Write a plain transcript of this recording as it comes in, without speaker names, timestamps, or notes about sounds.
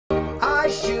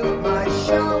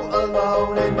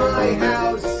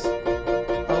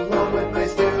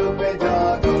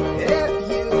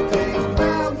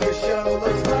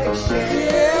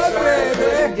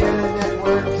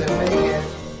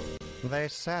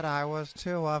said I was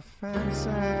too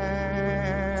offensive.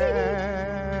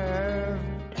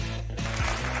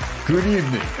 Good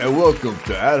evening and welcome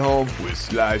to At Home with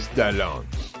Sly Stallone,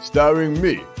 starring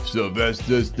me,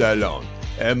 Sylvester Stallone,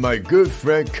 and my good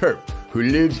friend Kurp, who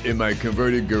lives in my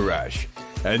converted garage.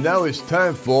 And now it's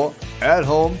time for At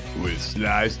Home with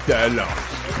Sly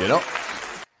Stallone. You know?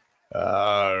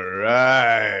 All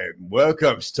right.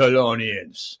 Welcome,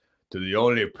 Stallonians, to the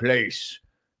only place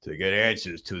to get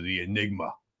answers to the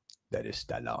enigma that is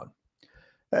Stallone.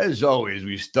 As always,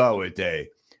 we start with a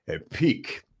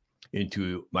peek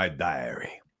into my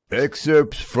diary.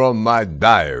 Excerpts from my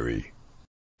diary.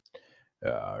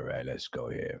 All right, let's go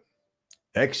here.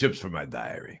 Excerpts from my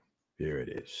diary. Here it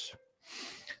is.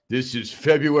 This is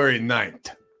February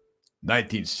 9th,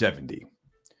 1970.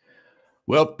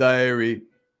 Well, diary,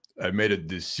 I made a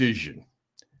decision.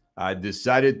 I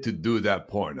decided to do that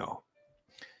porno.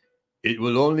 It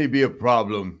will only be a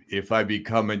problem if I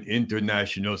become an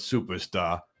international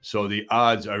superstar, so the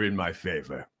odds are in my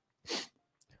favor.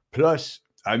 Plus,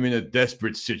 I'm in a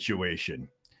desperate situation.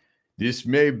 This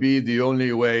may be the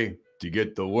only way to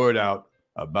get the word out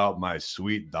about my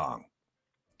sweet dong.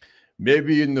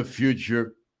 Maybe in the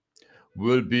future,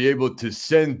 we'll be able to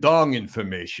send dong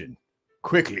information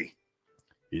quickly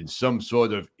in some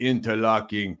sort of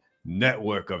interlocking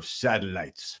network of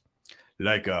satellites,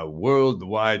 like a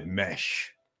worldwide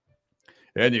mesh.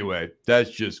 Anyway, that's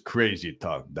just crazy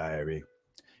talk, diary.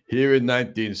 Here in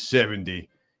 1970,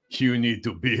 you need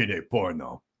to be in a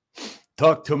porno.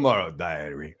 Talk tomorrow,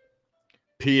 diary.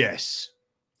 P.S.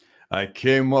 I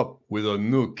came up with a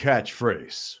new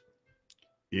catchphrase.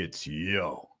 It's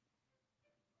yo.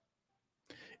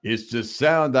 It's the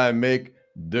sound I make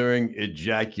during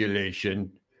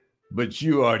ejaculation, but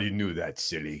you already knew that,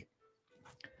 silly.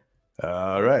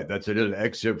 All right, that's a little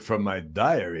excerpt from my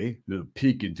diary, a little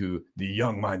peek into the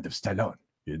young mind of Stallone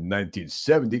in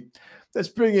 1970. Let's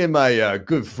bring in my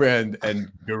good friend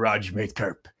and garage mate,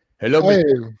 Kurp. Hello, hey.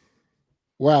 Mr.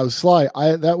 Wow, Sly,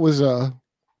 that was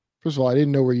first of all, I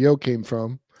didn't know where yo came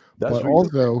from, but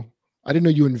also I didn't know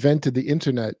you invented the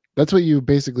internet. That's what you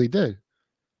basically did.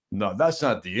 No, that's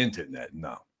not the internet.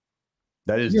 No,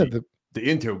 that is the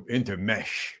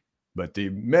intermesh. But the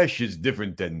mesh is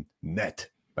different than net,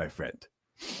 my friend.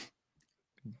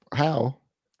 How?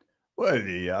 Well,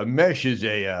 the mesh is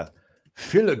a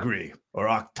filigree or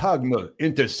octagonal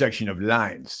intersection of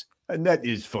lines. A net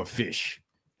is for fish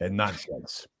and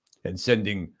nonsense and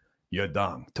sending your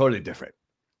dong. Totally different.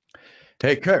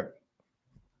 Hey, Kurp.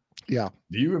 Yeah.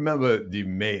 Do you remember the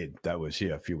maid that was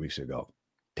here a few weeks ago?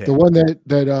 Tammy. The one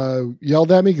that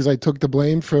yelled at me because I took the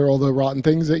blame for all the rotten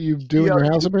things that you do in your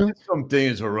house, apparently? Some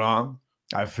things are wrong.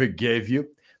 I forgave you.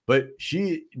 But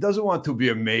she doesn't want to be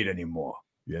a maid anymore.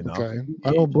 You know? Okay.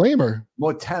 I don't blame her.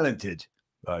 More talented.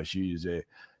 She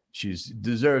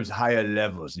deserves higher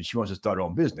levels, and she wants to start her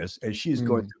own business, and she's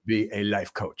going to be a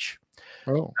life coach.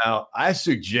 Oh. Now, I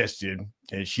suggested,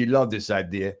 and she loved this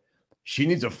idea, she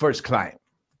needs a first client.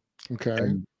 Okay.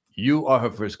 And you are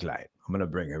her first client. I'm going to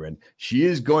bring her in. She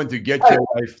is going to get your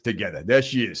life together. There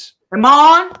she is. Am I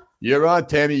on? You're on,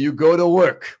 Tammy. You go to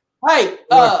work. Hey,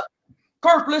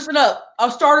 Kurp, listen up. I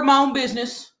started my own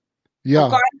business. Yeah.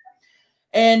 Okay?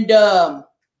 And I'm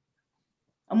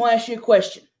going to ask you a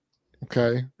question.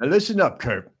 Okay. Now listen up,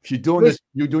 Kurp. She's doing this.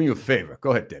 You're doing you a favor.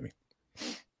 Go ahead, Tammy.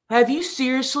 Have you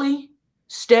seriously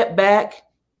stepped back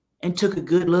and took a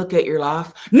good look at your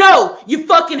life? No, you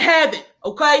fucking haven't,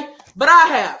 okay? But I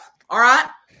have, all right?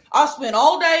 I spent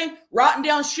all day writing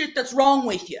down shit that's wrong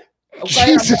with you. Okay?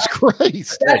 Jesus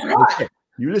Christ. That's right.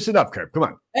 You listen up, Kurp. Come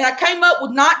on. And I came up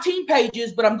with 19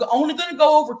 pages, but I'm only going to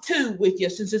go over 2 with you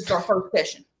since this is our first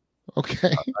session.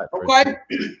 Okay. Right, Okay?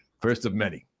 First of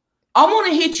many. I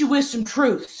want to hit you with some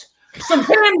truths. Some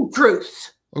damn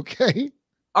truths. Okay.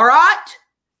 All right?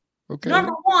 Okay.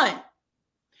 Number 1,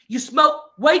 you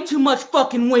smoke way too much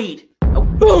fucking weed. Oh,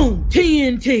 boom,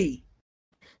 TNT.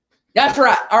 That's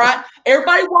right, all right?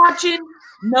 Everybody watching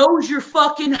knows you're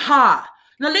fucking high.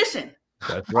 Now listen,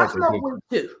 That's right. I smoke weed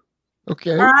too.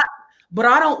 Okay. All right? But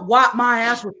I don't wipe my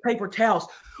ass with paper towels.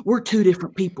 We're 2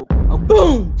 different people. Oh,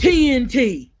 boom,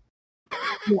 TNT.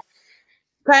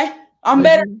 Okay? I'm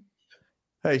better.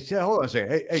 Hey, hold on a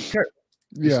second. Hey, Kurp.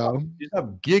 Yeah.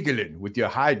 Stop giggling with your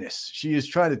highness. She is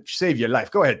trying to save your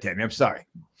life. Go ahead, Tammy. I'm sorry.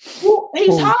 Well,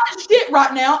 he's hot as shit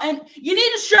right now, and you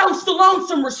need to show Stallone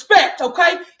some respect,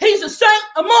 okay? He's a saint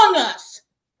among us.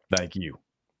 Thank you.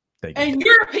 Thank you. And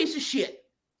you're a piece of shit.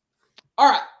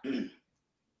 All right.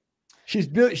 She's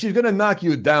gonna knock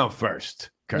you down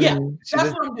first. Kurp. Yeah,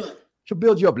 that's what I'm doing. She'll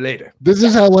build you up later. This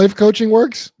is how life coaching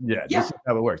works? Yeah, Yeah. this is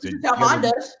how it works. This is how mine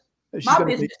does. My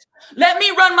business. Let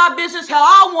me run my business how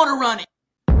I want to run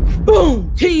it.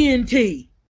 Boom, TNT.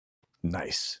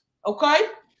 Nice. Okay?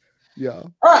 Yeah.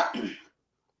 All right.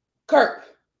 Kurp.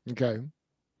 Okay.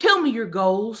 Tell me your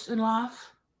goals in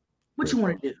life. What you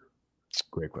want to do?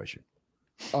 Great question.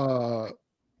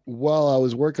 Well, I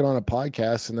was working on a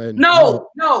podcast and then No.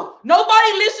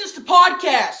 Nobody listens to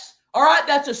podcasts. All right?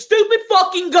 That's a stupid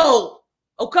fucking goal.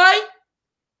 Okay?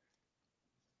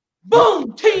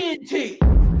 Boom, TNT.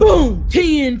 Boom,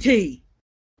 TNT.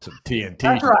 Some TNT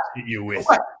That's to right. hit you with.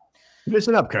 Okay.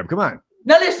 Listen up, Kurp. Come on.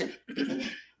 Now listen.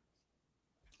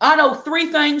 I know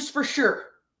 3 things for sure.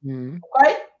 Mhm.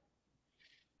 Okay?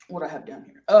 What I have down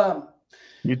here?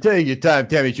 You take your time,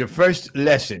 Tammy. It's your first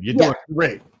lesson. You're doing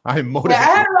great. I'm Yeah, motivated. I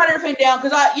had to write everything down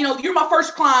because you're my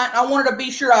first client. I wanted to be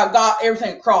sure I got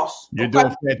everything across. You're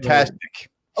doing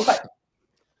fantastic. Okay.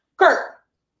 Kurp,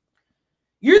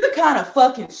 you're the kind of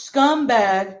fucking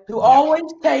scumbag who always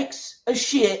takes a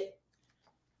shit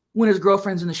when his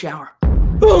girlfriend's in the shower.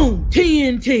 Boom,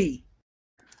 TNT.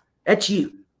 That's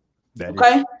you.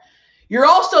 Okay? You're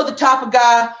also the type of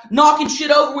guy knocking shit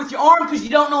over with your arm because you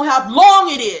don't know how long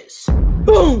it is.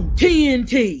 Boom,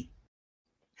 TNT.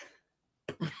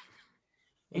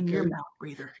 In your mouth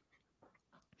breather.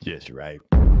 Yes, right.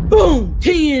 Boom,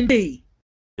 TNT.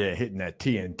 Yeah, hitting that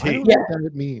TNT. I don't know what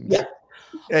that means. Yeah.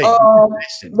 Hey,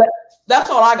 listen. That's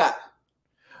all I got.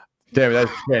 Tammy,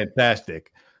 that's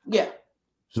fantastic. Yeah.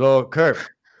 So, Kurp,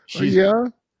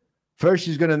 first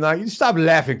she's gonna knock you. Stop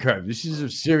laughing, Kurp. This is a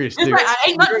serious thing. Right.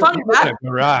 Ain't nothing funny You live about in it. a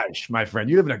garage, my friend.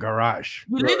 You live in a garage.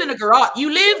 You live in a garage.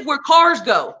 You live where cars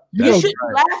go. You That's shouldn't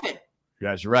be laughing.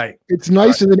 That's right. It's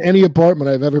nicer than any apartment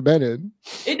I've ever been in.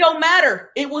 It don't matter.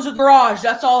 It was a garage.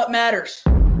 That's all that matters.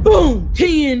 Boom,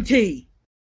 TNT.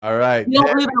 All right. You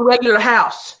don't live in a regular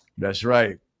house. That's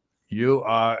right. You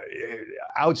are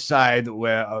outside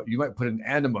where you might put an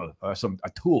animal or a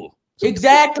tool.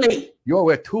 Exactly. You're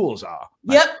where tools are.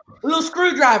 Yep. A little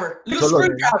screwdriver.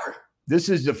 Screwdriver. This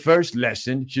is the first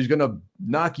lesson. She's gonna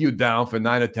knock you down for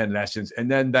 9 or 10 lessons, and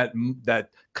then that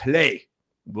clay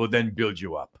will then build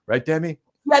you up. Right, Tammy?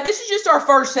 Yeah, this is just our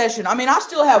first session. I mean, I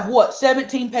still have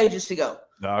 17 pages to go.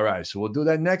 All right, so we'll do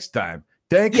that next time.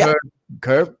 Thank you,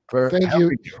 Kurp, for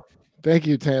helping you. Thank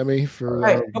you, Tammy, for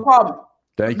Hey, no problem.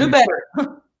 Thank Do you. better.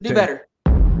 Do better.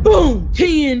 Boom,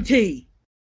 TNT.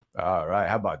 All right,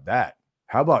 how about that?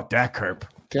 How about that, Kurp?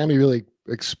 Tammy really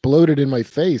exploded in my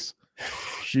face.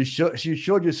 She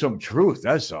showed you some truth.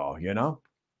 That's all, you know.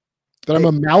 That I'm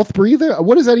a mouth breather?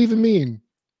 What does that even mean?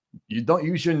 You don't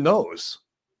use your nose.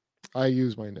 I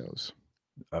use my nose.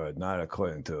 Not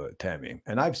according to Tammy.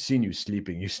 And I've seen you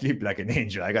sleeping. You sleep like an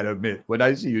angel. I gotta admit, when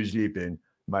I see you sleeping,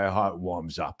 my heart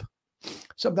warms up.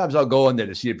 Sometimes I'll go in there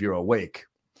to see if you're awake,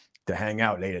 to hang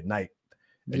out late at night.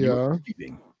 And you're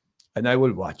sleeping. And I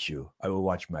will watch you. I will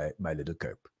watch my little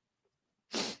Kurp.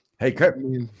 Hey,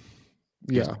 Kurp.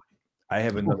 Yeah. I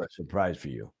have another surprise for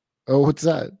you. Oh, what's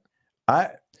that?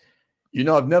 I've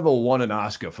never won an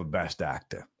Oscar for Best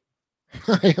Actor.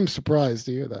 I am surprised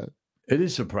to hear that. It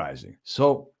is surprising.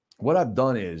 So what I've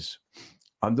done is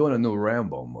I'm doing a new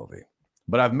Rambo movie,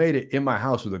 but I've made it in my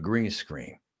house with a green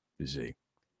screen, you see.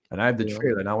 And I have the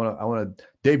trailer, and I want to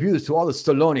debut this to all the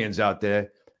Stallonians out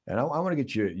there, and I want to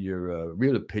get your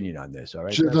real opinion on this. All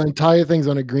right, the entire thing's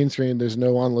on a green screen. There's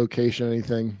no on location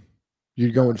anything.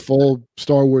 You're going full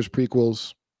Star Wars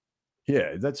prequels.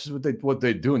 Yeah, that's what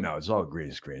they do now. It's all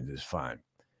green screens. It's fine.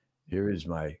 Here is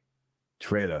my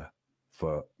trailer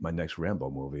for my next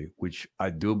Rambo movie, which I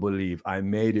do believe I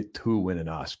made it to win an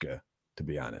Oscar, to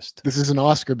be honest. This is an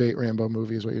Oscar bait Rambo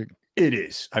movie, is what you're... It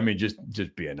is. I mean, just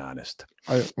being honest.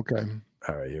 Okay.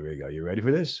 All right, here we go. You ready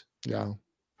for this? Yeah.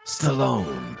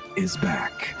 Stallone is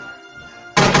back.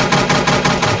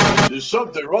 There's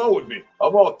something wrong with me.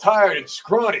 I'm all tired and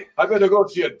scrawny. I better go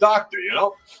see a doctor, you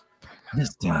know?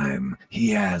 This time, he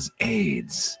has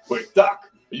AIDS. Wait, Doc,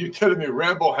 are you telling me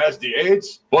Rambo has the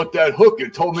AIDS? But that hooker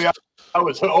told me I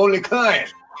was her only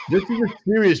client. This is a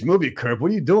serious movie, Kurp.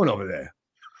 What are you doing over there?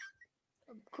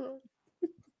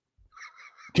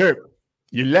 Kurp,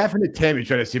 you're laughing at Tammy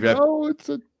trying to see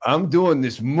if I'm doing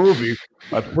this movie.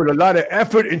 I put a lot of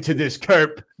effort into this,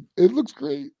 Kurp. It looks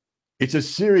great. It's a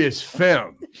serious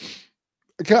film.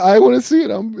 Okay, I want to see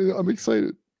it. I'm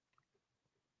excited.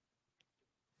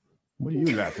 What are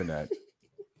you laughing at?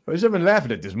 Who's even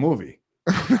laughing at this movie?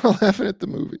 I'm not laughing at the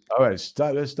movie. All right,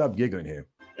 let's stop giggling here.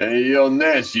 Hey, yo,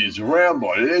 Nancy, it's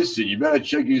Rambo. Listen, you better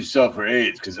check yourself for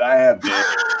AIDS, because I have the...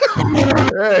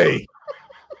 Hey!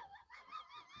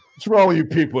 What's wrong with you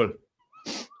people?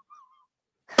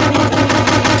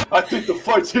 I think the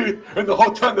fight's here, and the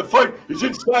whole time the fight is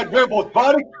inside Rambo's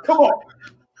body? Come on!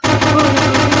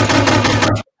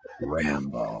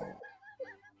 Rambo.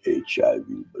 HIV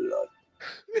blood.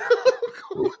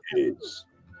 AIDS.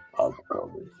 I'm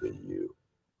coming for you.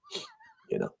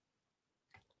 You know.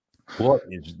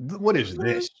 What is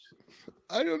this?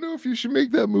 I don't know if you should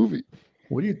make that movie.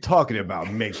 What are you talking about?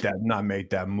 Not make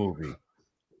that movie.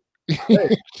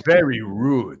 That's very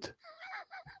rude.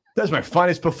 That's my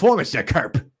finest performance there,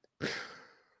 Kurp.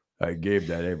 I gave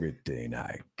that everything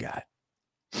I got.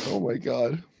 Oh my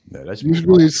god. No, that's you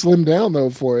really slimmed down though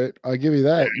for it. I'll give you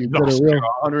that. You did a real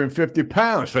 150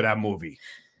 pounds for that movie.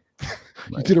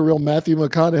 You did a real Matthew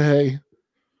McConaughey.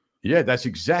 Yeah, that's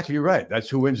exactly right. That's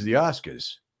who wins the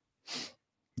Oscars.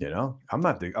 You know, I'm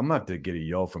not to get a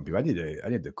yell from people. I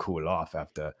need to cool off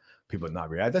after people not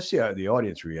react. Let's see how the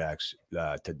audience reacts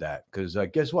to that. Because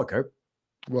guess what, Kurp?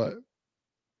 What?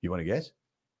 You want to guess?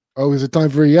 Oh, is it time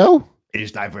for a yo?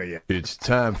 It's time for a yo. It's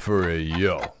time for a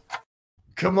yo.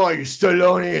 Come on, you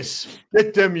Stallonians.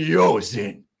 Get them yos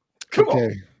in. Come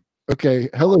on. Okay.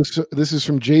 Hello. So this is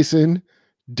from Jason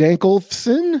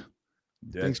Dankelson.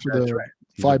 Thanks for the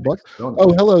 $5.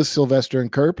 Oh, hello, Sylvester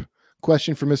and Kurp.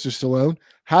 Question for Mr. Stallone.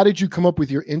 How did you come up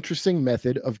with your interesting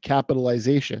method of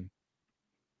capitalization?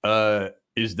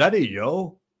 Is that a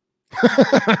yo?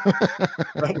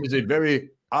 That is a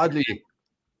very oddly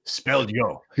spelled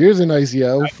yo. Here's a nice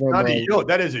yo. That's not a yo.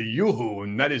 That is a yoo-hoo,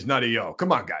 and that is not a yo.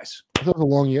 Come on, guys. That was a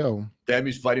long yo.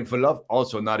 Tammy's fighting for love.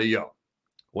 Also not a yo.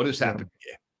 What has happened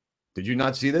here? Did you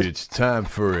not see this? It's time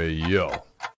for a yo.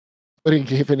 But he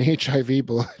gave an HIV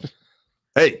blood.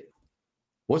 Hey,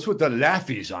 what's with the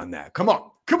laughies on that? Come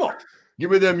on. Give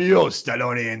me them yos,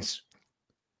 Stallonians.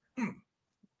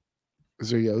 Is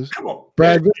there yos? Come on.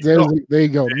 Brad, there you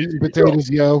go. Meat and potatoes,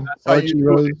 yo. Archie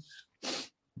Rose.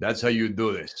 That's how you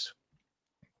do this.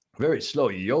 Very slow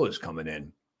yos coming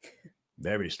in.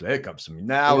 Very slow. Here comes some.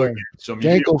 Now some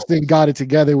Jankelson got it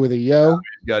together with a yo.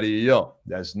 Got a yo.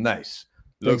 That's nice.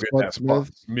 Look Thanks, at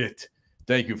that, Smith.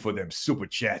 Thank you for them super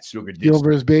chats. Look at this.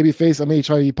 Gilbert's baby face. I'm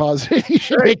HIV positive. You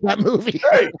should make that movie.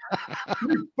 Hey,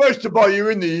 first of all,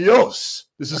 you're in the yos.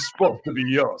 This is supposed to be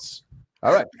yos.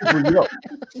 All right, triple yo.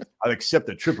 I'll accept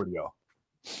a triple yo.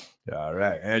 All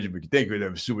right, Andrew, thank you for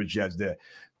them super chats there.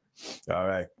 All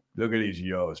right, look at these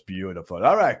yos. Beautiful.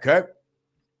 All right, Kurp.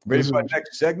 Ready for our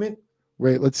next segment?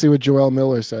 Wait, let's see what Joel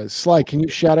Miller says. Sly, can you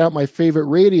shout out my favorite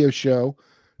radio show,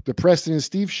 the Preston and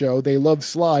Steve Show? They love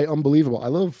Sly. Unbelievable. I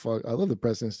love the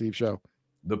Preston and Steve Show.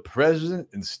 The President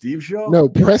and Steve Show? No,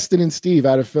 Preston and Steve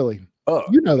out of Philly. Oh,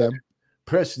 you know them.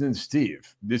 Preston and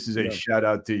Steve. This is a shout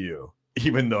out to you,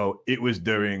 even though it was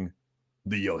during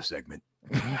the yo segment.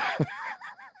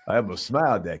 I almost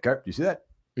smiled there, Kurp. You see that?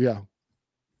 Yeah.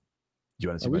 Do you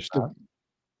want to see my smile?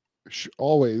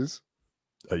 Always.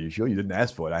 Are you sure? You didn't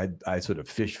ask for it. I sort of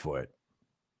fished for it.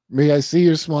 May I see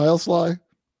your smile, Sly?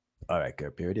 All right,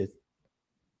 Kurp. Here it is.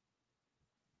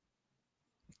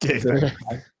 There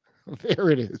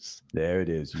it is. There it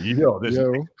is. Yo, there's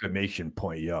an exclamation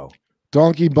point, yo.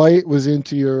 Donkey Bite was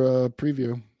into your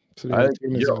preview. So I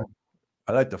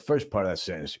like the first part of that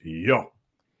sentence. Yo.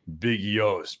 Big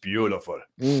yos. Beautiful.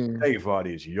 Thank you for all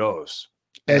these yos.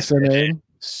 SMA.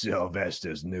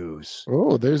 Sylvester's News.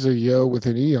 Oh, there's a yo with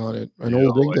an E on it. An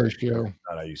old English yo. Not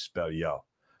how you spell yo.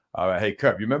 All right. Hey,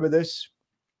 Kurp, you remember this?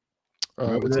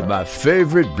 My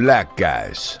favorite black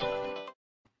guys.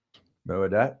 Remember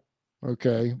that?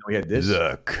 Okay. We had this.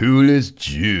 The coolest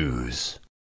Jews.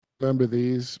 Remember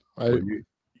these?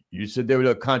 You said they were a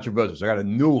little controversial. So I got a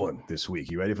new one this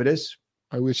week. You ready for this?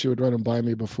 I wish you would run them by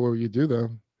me before you do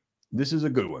them. This is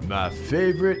a good one. My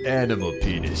favorite animal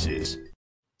penises.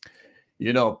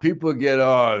 You know, people get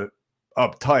all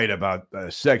uptight about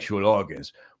sexual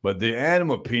organs, but the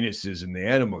animal penises in the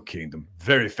animal kingdom,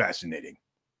 very fascinating.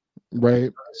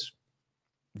 Right.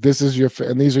 This is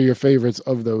and these are your favorites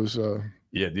of those.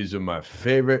 Yeah, these are my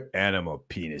favorite animal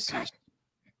penises.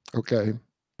 Okay.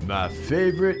 My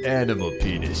favorite animal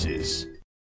penises.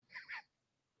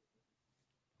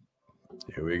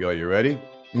 Here we go. You ready?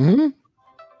 Mm-hmm.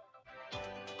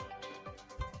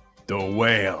 The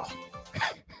whale.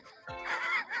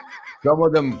 Some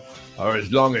of them are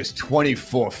as long as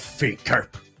 24 feet,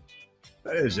 Kurp.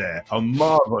 That is a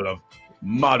marvel of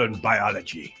modern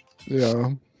biology.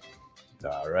 Yeah.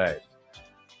 All right.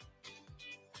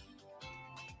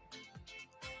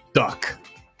 Duck.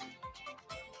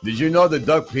 Did you know the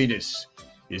duck penis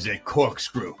is a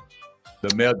corkscrew?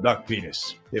 The male duck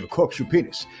penis. They have a corkscrew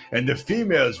penis. And the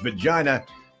female's vagina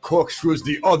corkscrews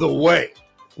the other way.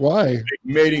 Why? Make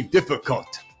mating difficult.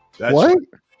 That's what? Right.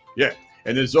 Yeah.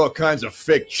 And there's all kinds of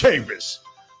fake chambers.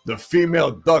 The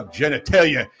female duck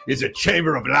genitalia is a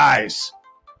chamber of lies,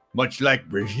 much like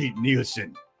Brigitte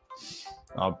Nielsen.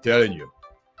 I'm telling you,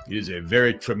 it is a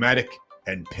very traumatic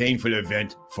and painful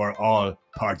event for all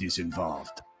parties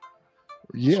involved.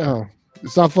 Yeah,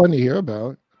 it's not fun to hear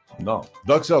about. No,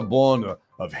 ducks are born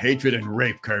of hatred and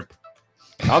rape, Kurp.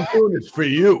 I'm doing this for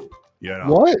you, you know.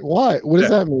 What? Why? What does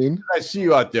that mean? I see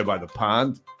you out there by the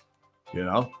pond, you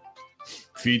know,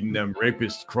 feeding them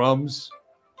rapists crumbs.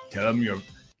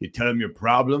 You tell them your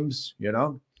problems, you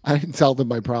know. I didn't tell them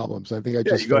my problems. I think I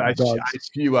just. I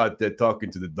see you out there talking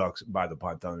to the ducks by the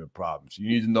pond, telling them your problems. You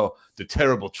need to know the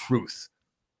terrible truth.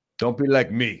 Don't be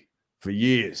like me. For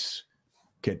years,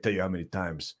 can't tell you how many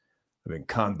times I've been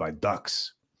conned by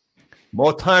ducks.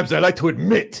 More times than I like to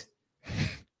admit.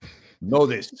 Know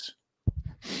this.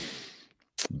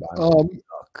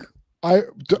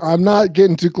 I'm not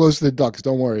getting too close to the ducks.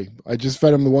 Don't worry. I just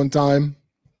fed them the one time.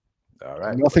 All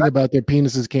right. Nothing about their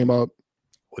penises came up.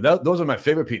 Well, those are my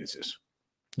favorite penises.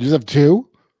 You just have 2?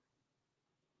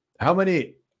 How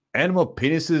many animal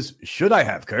penises should I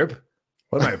have, Kurp?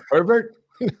 What am I, a pervert?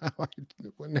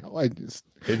 No, I just.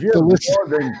 If you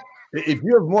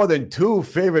have more than 2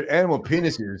 favorite animal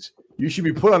penises, you should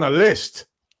be put on a list.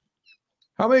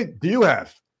 How many do you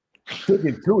have?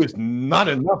 Thinking 2 is not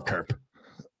enough, Kurp.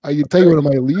 I can tell you one of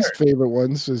my least favorite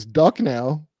ones is duck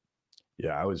now.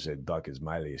 Yeah, I would say duck is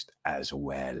my least as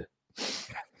well.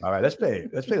 All right, let's play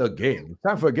a little game. It's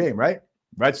time for a game, right?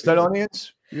 Right,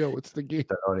 Stallonians? Yeah, what's the game?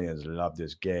 Stallonians love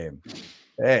this game.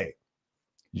 Hey,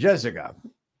 Jessica.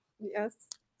 Yes.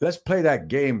 Let's play that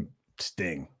game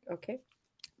sting. Okay.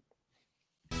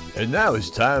 And now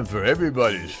it's time for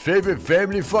everybody's favorite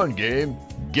family fun game,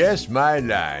 Guess My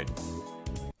Line.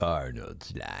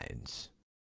 Arnold's Lines.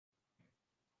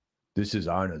 This is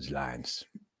Arnold's Lines,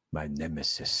 my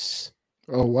nemesis.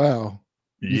 Oh, wow.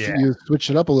 Yeah. You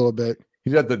switch it up a little bit.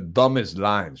 He's got the dumbest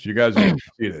lines. You guys will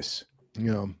see this.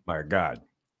 Yeah. My God.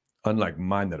 Unlike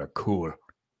mine that are cool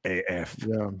AF.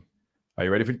 Yeah. Are you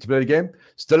ready to play the game?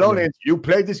 Stallonians, you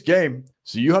played this game,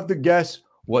 so you have to guess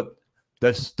what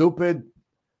the stupid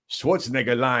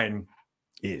Schwarzenegger line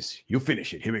is. You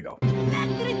finish it. Here we go.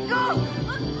 Let it go!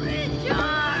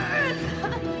 Richard!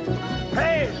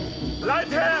 Hey!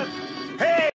 Lighthead!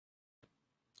 Hey!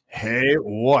 Hey,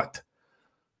 what?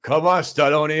 Come on,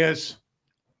 Stallonians.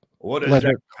 What does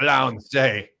that clown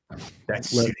say? That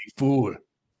silly fool.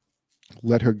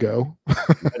 Let her go.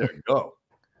 Let her go.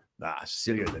 Nah,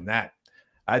 sillier than that.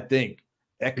 I think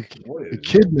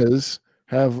echidnas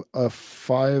have like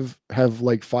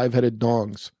 5-headed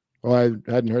dongs. Oh, I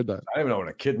hadn't heard that. I don't even know what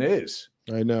a echidna is.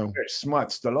 I know. They're smart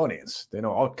Stallonians. They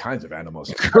know all kinds of animals.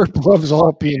 Kurp loves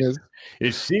all penis.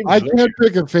 It seems I can't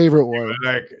pick a favorite one.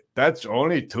 Like, that's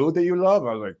only 2 that you love?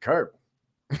 I was like, Kurp.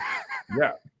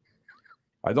 Yeah.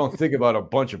 I don't think about a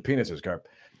bunch of penises, Kurp.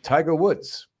 Tiger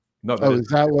Woods. No, is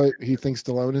that what he thinks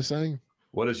Stallone is saying?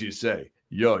 What does he say?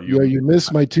 Yo, you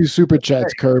missed my 2 super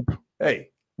chats, Kurp. Hey.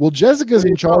 Well, Jessica's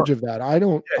in charge of that. I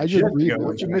don't. Yeah, I just Jessica, read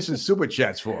what you missing super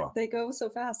chats for? They go so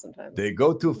fast sometimes. They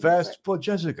go too fast for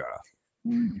Jessica.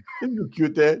 Isn't you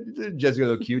cute there? Isn't Jessica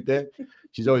look cute there?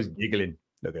 She's always giggling.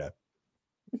 Look at her.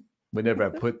 Whenever I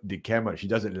put the camera, she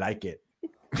doesn't like it.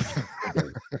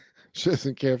 She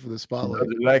doesn't care for the spotlight.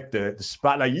 Doesn't like the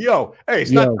spotlight. Yo, hey,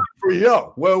 it's not time for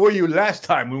yo. Where were you last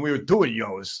time when we were doing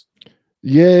yos?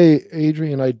 Yay,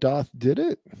 Adrian, I doth did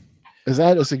it. Is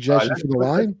that a suggestion for the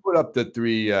line? Put up the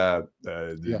 3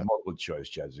 multiple choice,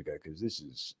 Jessica,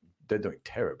 because they're doing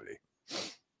terribly.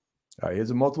 All right,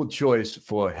 here's a multiple choice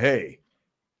for hey.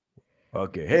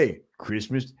 Okay, hey,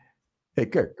 Christmas. Hey,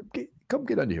 Kirk, come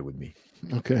get under here with me.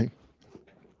 Okay.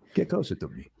 Get closer to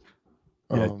me.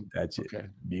 Yeah, that's it. Okay.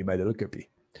 Be my little Kirpy.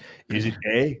 Is it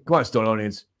A? Come on,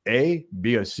 Stallonians. A,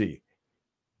 B, or C?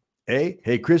 A,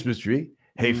 hey, Christmas tree.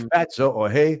 Hey, Fatso, or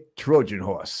hey, Trojan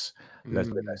horse. Let's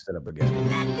let that set up again.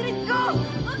 Let it go!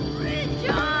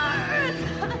 Richard!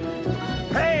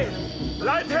 Hey!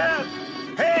 Lighthead!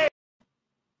 Hey!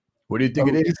 What do you think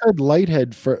it is? He said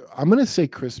Lighthead for. I'm going to say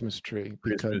Christmas tree.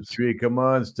 Christmas tree. Come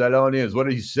on, Stallonians. What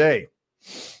did he say?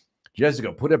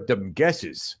 Jessica, put up them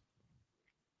guesses.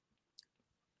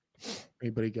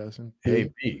 Anybody guessing?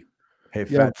 Hey, B. Hey,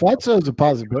 yeah, Fatso is a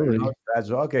possibility.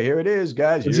 Fatso. Okay, here it is,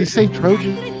 guys. Does he say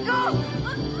Trojan? Let it go!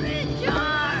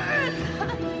 Richard!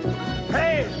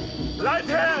 Hey!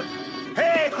 Lighthead!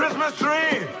 Hey, Christmas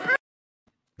tree!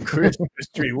 Christmas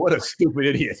tree. What a stupid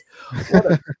idiot. What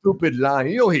a stupid line.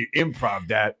 You know, he improv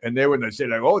that, and they were going to say,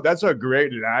 like, oh, that's a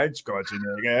great line,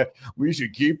 Schwarzenegger. We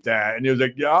should keep that. And he was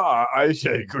like, yeah, I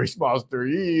say Christmas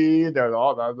tree. They're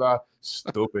all that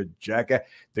stupid jacket.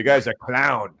 The guy's a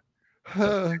clown.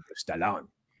 Stallone.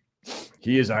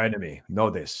 He is our enemy. Know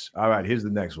this. All right, here's the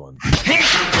next one.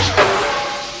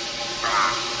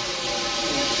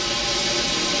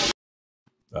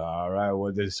 All right.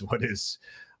 What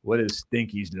is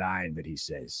Stinky's line that he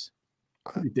says?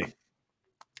 What do you think?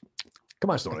 Come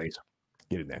on, Stallonians.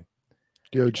 Get in there.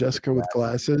 Yo, Jessica with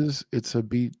glasses. It's a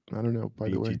beat. I don't know, by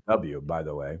the way. BTW, by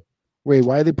the way. Wait,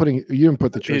 why are they putting? You didn't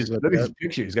put the choices up Look at yet. his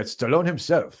picture. He's got Stallone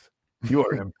himself. You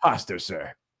are an imposter,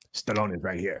 sir. Stallone is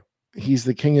right here. He's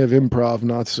the king of improv,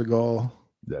 not Seagal.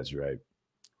 That's right.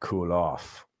 Cool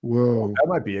off. Whoa. That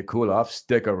might be a cool off.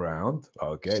 Stick around.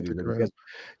 Okay. Stick around.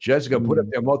 Jessica, put up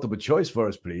their multiple choice for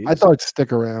us, please. I thought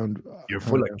stick around. You're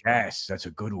full of gas. That's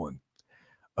a good one.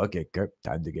 Okay, Kurp,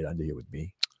 time to get under here with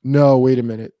me. No, wait a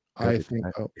minute. I think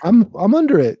I'm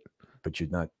under it. But you're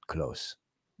not close.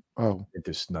 Oh.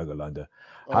 To snuggle under.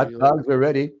 Hot dogs are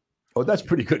ready. Oh, that's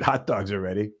pretty good. Hot dogs are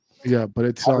ready. Yeah, but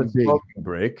it's on B.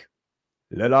 Break.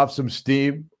 Let off some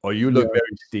steam, or you look very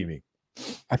steamy.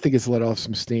 I think it's let off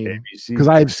some steam ABC, because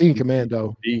I have seen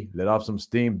Commando. B, let off some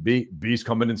steam. B's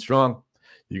coming in strong.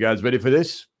 You guys ready for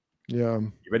this? Yeah.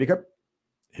 You ready, Kurp?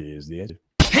 Here's the answer.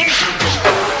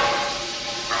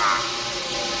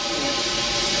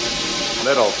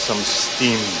 Let off some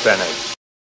steam, Bennett.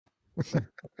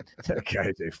 That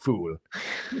guy's a fool.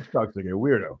 He talks like a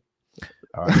weirdo.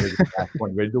 All right, here's the last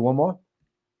one. Ready to do one more?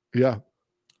 Yeah.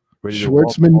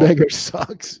 Schwartzmanberger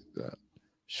sucks.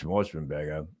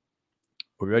 Schwartzmanberger.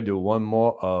 We're going to do one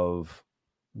more of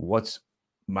What's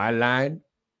My Line?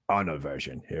 Honor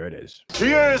version. Here it is.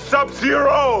 Here's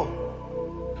Sub-Zero.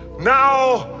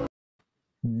 Now.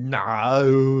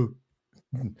 No.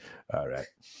 All right.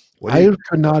 I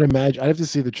could not imagine. I have to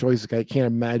see the choices. I can't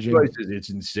imagine. Choices,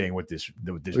 it's insane what this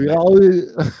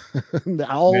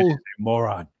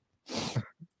moron.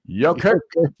 Yo, Kurp.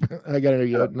 I got it.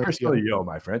 Yo,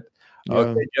 my friend.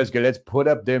 Okay, Jessica, let's put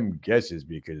up them guesses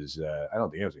because I don't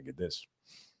think anyone's gonna get this.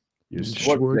 You're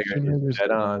Schwarzenegger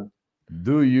on.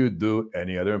 Do you do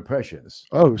any other impressions?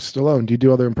 Oh, Stallone. Do you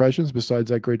do other impressions besides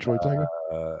that great Schwarzenegger?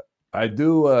 I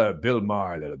do Bill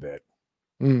Maher a little bit.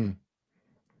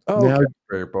 Oh, now,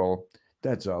 people.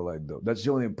 That's all I do. That's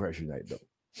the only impression I do.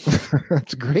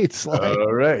 That's great, Sly.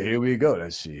 All right, here we go.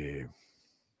 Let's see.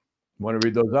 Want to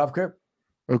read those off, Kurp?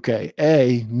 Okay.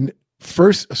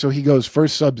 First, so he goes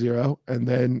first Sub-Zero, and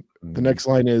then the next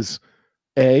line is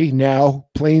A, now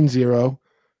plain zero.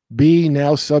 B,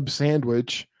 now sub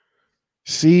sandwich.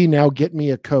 C, now get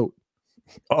me a coat.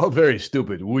 All very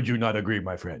stupid. Would you not agree,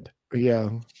 my friend? Yeah.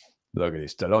 Look at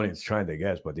these Stallonians trying to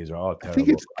guess, but these are all terrible. I think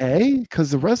it's A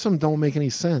because the rest of them don't make any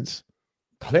sense.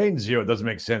 Plain zero doesn't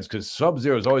make sense because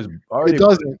Sub-Zero is always already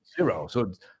zero.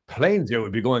 So plain zero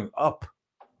would be going up.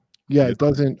 Yeah, it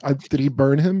doesn't. Did he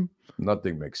burn him?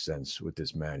 Nothing makes sense with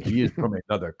this man. He is from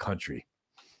another country.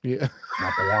 Yeah.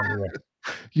 Not belong here.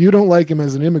 You don't like him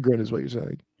as an immigrant, is what you're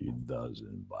saying. He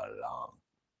doesn't belong.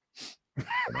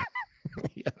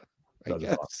 Yeah. I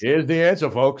guess. Here's the answer,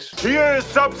 folks. Here's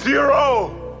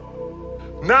Sub-Zero.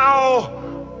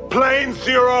 Now, plain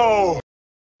zero.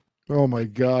 Oh my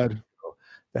God.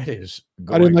 That is.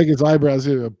 I didn't like his eyebrows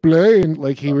either. Plain,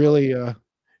 like he really.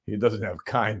 He doesn't have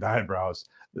kind eyebrows.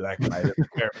 Like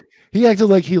he acted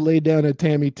like he laid down at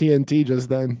Tammy TNT just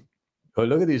then. Oh,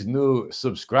 look at these new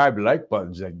subscribe like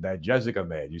buttons that Jessica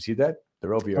made. You see that?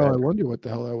 They're over your Oh, head. I wonder what the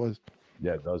hell that was.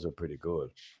 Yeah, those are pretty good.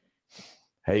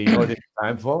 Hey, you know what it's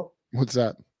time for? What's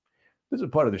that? This is a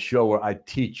part of the show where I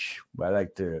teach. I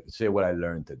like to say what I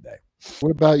learned today.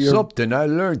 What about your something I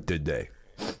learned today?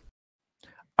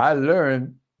 I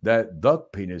learned that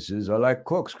duck penises are like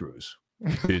corkscrews.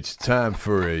 It's time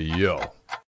for a yo.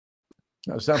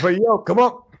 Now it's time for a yo. Come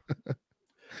on.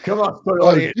 Come on.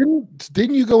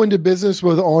 Didn't you go into business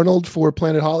with Arnold for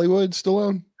Planet Hollywood,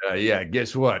 Stallone? Yeah,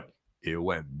 guess what? It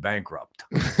went bankrupt.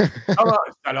 Come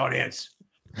on, Stallonians.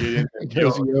 I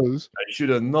should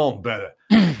have known better.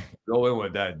 Go in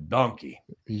with that donkey.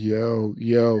 Yo,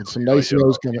 some nice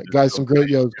yos coming. Guys, some great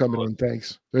yos coming in.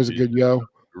 Thanks. There's a good yo.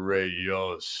 Great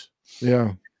yos.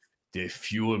 Yeah. They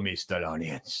fuel me,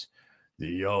 Stallonians. The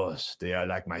yos, they are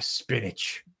like my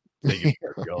spinach. Thank you,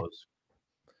 yos.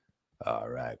 All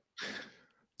right.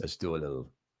 Let's do a little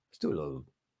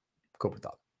Cobra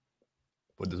Talk.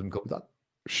 What does some Cobra Talk?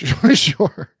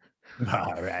 Sure.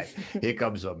 All right. Here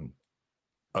comes a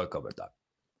Cobra Talk.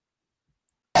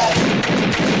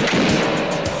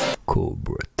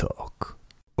 Cobra Talk.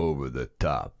 Over the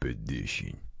top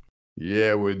edition.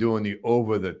 Yeah, we're doing the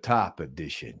over the top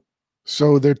edition.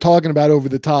 So they're talking about over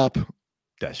the top.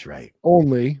 That's right.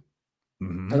 Only.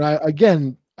 And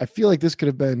I feel like this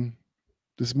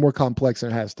is more complex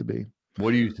than it has to be.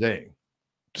 What are you saying?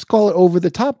 Just call it over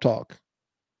the top talk.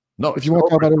 No, if you want to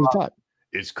talk about over the top.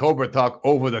 It's Cobra Talk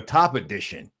over the top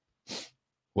edition.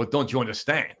 What don't you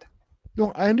understand?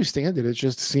 No, I understand it. It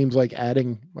just seems like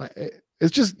adding.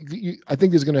 It's just I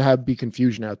think there's going to be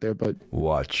confusion out there, but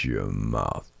watch your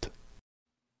mouth.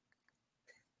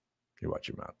 You watch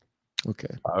your mouth.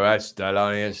 Okay. All right,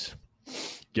 Stallonians.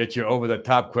 Get your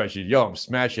over-the-top question. Yo, I'm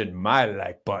smashing my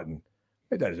like button.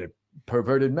 Hey, that is a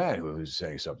perverted man who was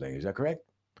saying something. Is that correct?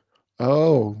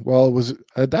 Oh, well, it was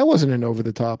that wasn't an over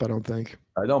the top, I don't think.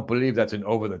 I don't believe that's an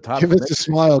over-the-top. Give us a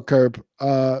smile, Kurp.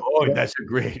 Oh, that's a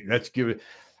great. Let's give it.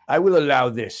 I will allow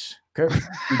this. Kurp,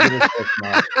 you give us a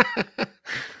smile.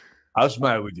 I'll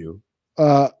smile with you.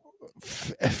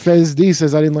 Fez D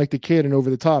says I didn't like the kid and over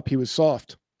the top. He was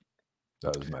soft.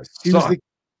 That was my He son. was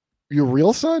your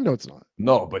real son? No, it's not.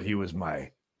 No, but he was my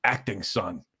acting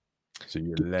son. So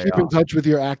you lay Keep in touch with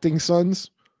your acting sons.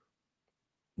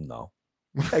 No.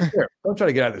 Hey, Kurp, don't try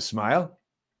to get out of the smile.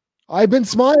 I've been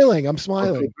smiling. I'm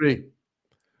smiling. Okay,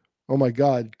 oh my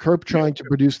God, Kurp trying to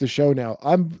produce the show now.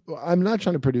 I'm not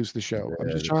trying to produce the show. I'm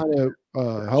just trying to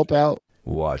help out.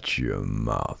 watch your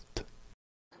mouth.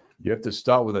 You have to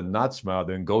start with a not smile,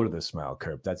 then go to the smile,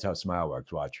 Kurp. That's how smile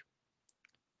works. Watch.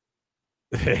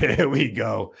 There we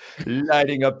go.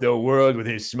 Lighting up the world with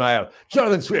his smile.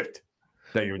 Jonathan Swift.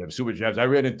 Thank you for them super jabs. I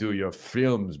ran into your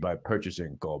films by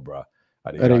purchasing Cobra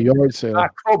At a yard sale.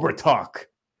 Not Cobra Talk.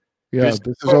 Yeah, this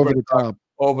is over the top.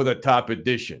 Over the top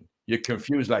edition. You're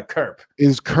confused like Kurp.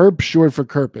 Is Kurp short for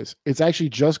Kurpus? It's actually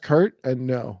just Kurt, and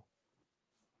no,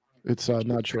 it's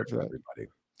not short for that. Everybody.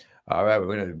 All right,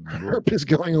 we're gonna. Kurp is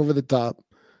going over the top.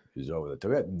 He's over the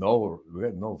top. We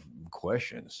had no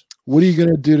questions. What are you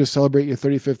going to do to celebrate your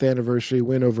 35th anniversary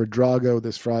win over Drago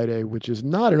this Friday? Which is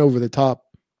not an over the top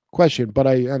question, but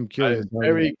I am curious. I'm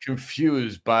very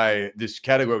confused by this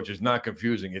category, which is not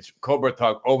confusing. It's Cobra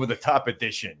Talk over the top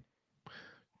edition.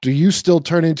 Do you still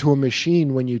turn into a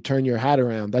machine when you turn your hat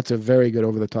around? That's a very good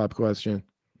over the top question.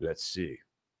 Let's see.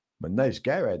 I'm a nice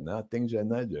guy right now. Things are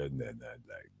not like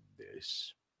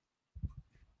this.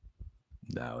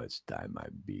 Now it's time I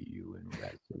beat you in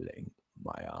wrestling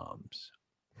my arms.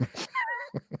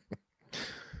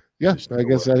 Yeah, I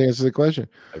guess that answers the question.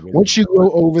 Once you go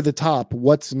over the top,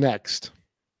 what's next?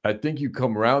 I think you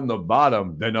come around the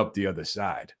bottom, then up the other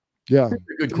side. Yeah.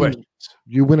 Good questions.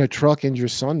 You win a truck and your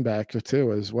son back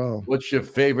too, as well. What's your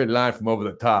favorite line from over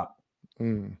the top?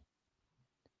 Mm.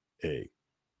 Hey,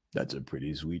 that's a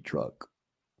pretty sweet truck.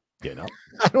 You know?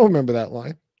 I don't remember that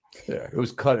line. Yeah, it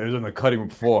was cut. It was on the cutting room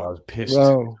floor. I was pissed.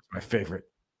 Whoa. My favorite.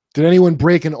 Did anyone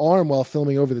break an arm while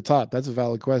filming over the top? That's a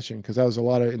valid question because that was a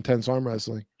lot of intense arm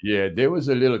wrestling. Yeah, there was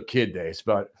a little kid there. He's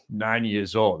about 9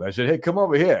 years old. I said, hey, come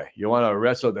over here. You want to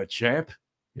wrestle the champ?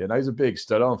 Yeah, and he's a big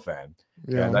Stallone fan.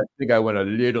 Yeah. And I think I went a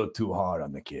little too hard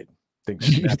on the kid.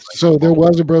 So there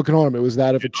was a broken arm. It was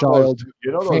that of a child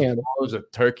fan. Those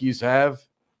that turkeys have?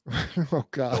 Oh,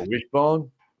 God. A wishbone?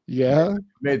 Yeah.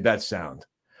 Made that sound.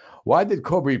 Why did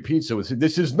Cobra eat pizza?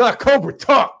 This is not Cobra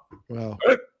Talk. Well,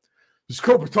 it's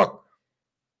Cobra Talk.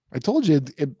 I told you,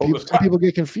 some people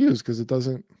get confused because it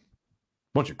doesn't.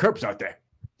 Bunch of Kurps out there.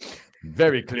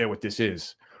 Very clear what this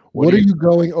is. What are you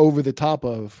going over the top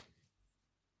of?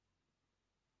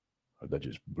 Oh, that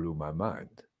just blew my mind.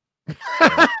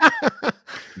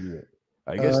 Yeah.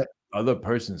 I guess other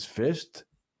person's fist.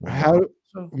 How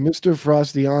Mr.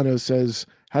 Frostiano says,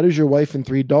 how does your wife and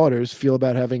 3 daughters feel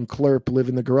about having Klurp live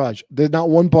in the garage? There's not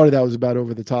one part of that was about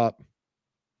over the top.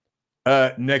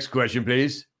 Next question,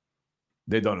 please.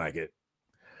 They don't like it.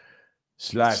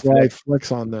 Sly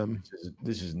flex on them.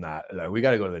 This is not like we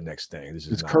got to go to the next thing. This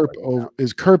is Is Kurp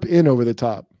is Kurp in over the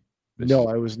top? No,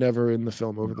 I was never in the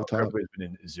film over the top. Kurp has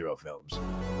been in 0 films.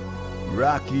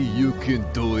 Rocky, you can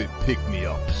do it. Pick me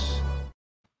ups.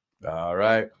 All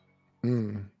right.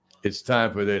 It's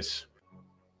time for this.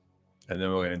 And then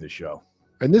we're gonna end the show.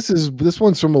 And this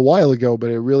one's from a while ago,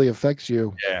 but it really affects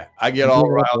you. Yeah, I get all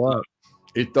riled up.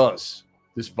 It does.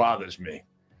 This bothers me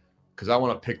because I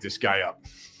want to pick this guy up.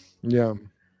 Yeah.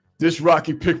 This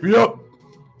Rocky pick me up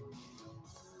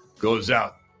goes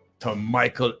out to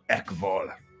Michael Ekval.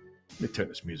 Let me turn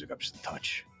this music up just a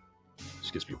touch.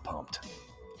 This gets me pumped.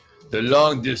 The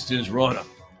long distance runner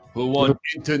who won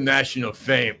international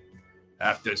fame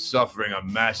after suffering a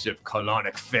massive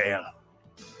colonic fail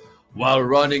while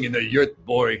running in the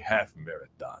Yurtboy half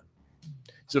marathon.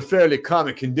 It's a fairly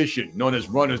common condition known as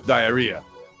runner's diarrhea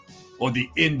or the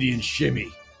Indian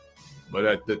shimmy. But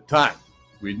at the time,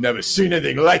 we'd never seen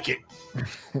anything like it.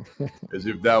 As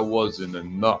if that wasn't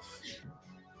enough.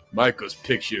 Michael's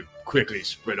picture quickly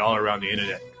spread all around the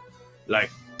internet like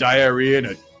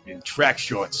diarrhea in track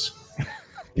shorts.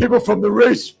 People from the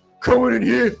race coming in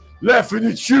here laughing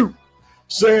at you,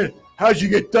 saying, how'd you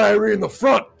get diarrhea in the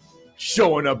front?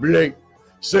 Showing up late,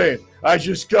 saying, I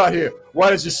just got here. Why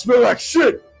does it smell like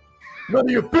shit? None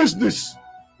of your business.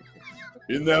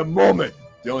 In that moment,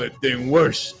 the only thing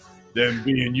worse than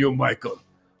being you, Michael,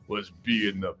 was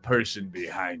being the person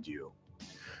behind you.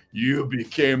 You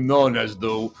became known to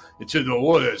the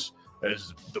world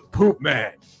as the poop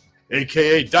man,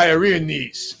 aka diarrhea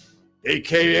knees,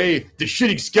 aka the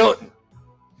shitting skeleton.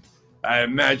 I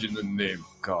imagine the name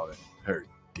calling hurt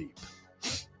deep.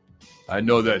 I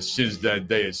know that since that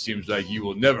day it seems like you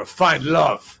will never find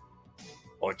love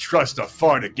or trust a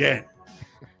fart again.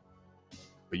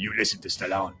 But you listen to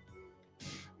Stallone.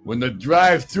 When the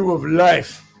drive-thru of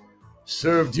life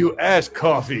served you ass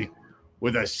coffee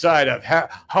with a side of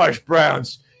harsh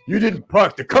browns, you didn't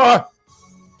park the car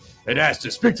and ask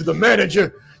to speak to the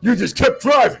manager. You just kept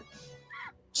driving.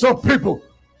 Some people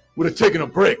would have taken a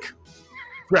break,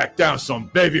 cracked down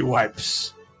some baby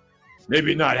wipes,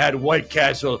 maybe not had White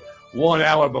Castle 1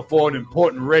 hour before an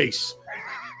important race.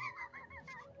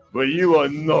 But you are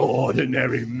no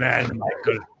ordinary man,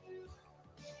 Michael.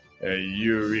 And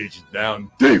you reached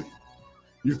down deep.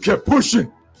 You kept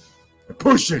pushing and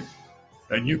pushing,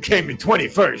 and you came in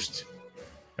 21st.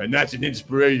 And that's an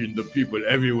inspiration to people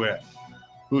everywhere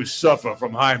who suffer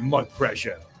from high mud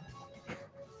pressure.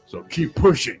 So keep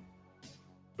pushing,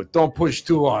 but don't push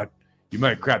too hard. You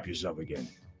might crap yourself again.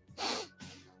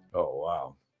 Oh,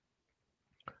 wow.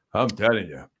 I'm telling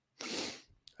you,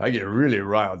 I get really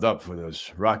riled up for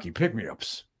those Rocky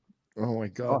pick-me-ups. Oh, my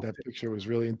God. That picture was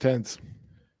really intense.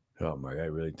 Oh, my God,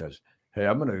 really does. Hey,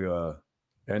 I'm going to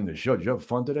end the show. Did you have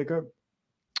fun today, Kurp?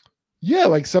 Yeah,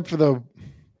 like, except for the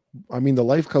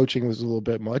life coaching was a little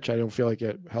bit much. I don't feel like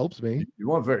it helps me. You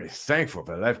weren't very thankful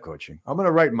for life coaching. I'm going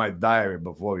to write my diary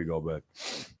before we go, but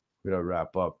we're going to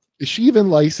wrap up. Is she even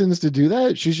licensed to do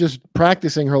that? She's just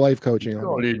practicing her life coaching. You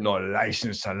don't need no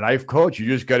license to life coach. You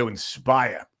just got to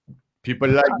inspire people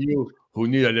like you who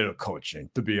need a little coaching,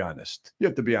 to be honest. You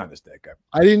have to be honest there, Kurp.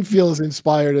 I didn't feel as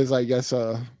inspired as I guess.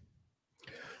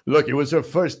 Look, it was her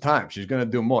first time. She's going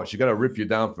to do more. She got to rip you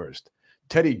down first.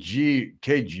 Teddy G,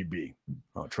 KGB.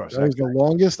 Oh, trust that was the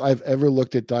longest I've ever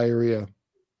looked at diarrhea.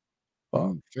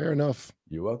 Oh, fair enough.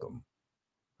 You're welcome,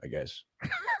 I guess.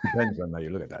 Depends on how you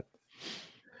look at that.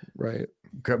 Right.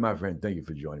 Kurp, my friend, thank you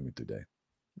for joining me today.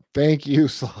 Thank you,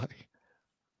 Sly.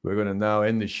 We're going to now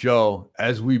end the show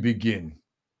as we begin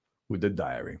with the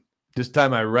diary. This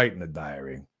time I write in the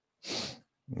diary.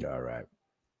 All right.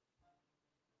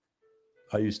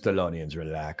 All you Stallonians,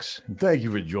 relax. And thank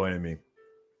you for joining me.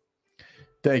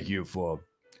 Thank you for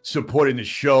supporting the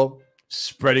show,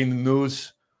 spreading the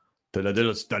news to the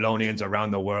little Stallonians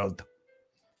around the world.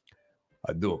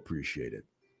 I do appreciate it.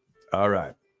 All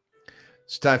right.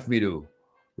 It's time for me to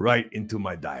write into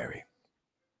my diary.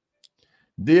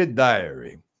 Dear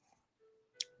diary,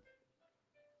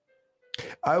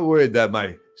 I worry that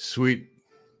my sweet,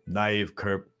 naive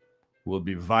Kurp will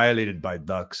be violated by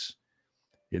ducks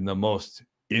in the most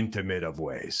intimate of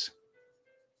ways.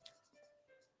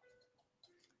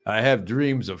 I have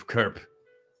dreams of Kurp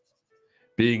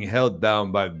being held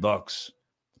down by ducks.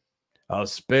 I'll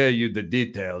spare you the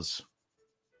details,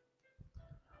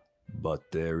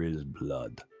 but there is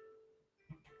blood.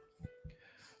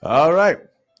 All right,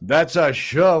 that's our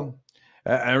show.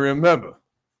 And remember,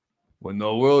 when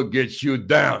the world gets you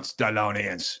down,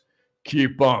 Stallonians,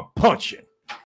 keep on punching.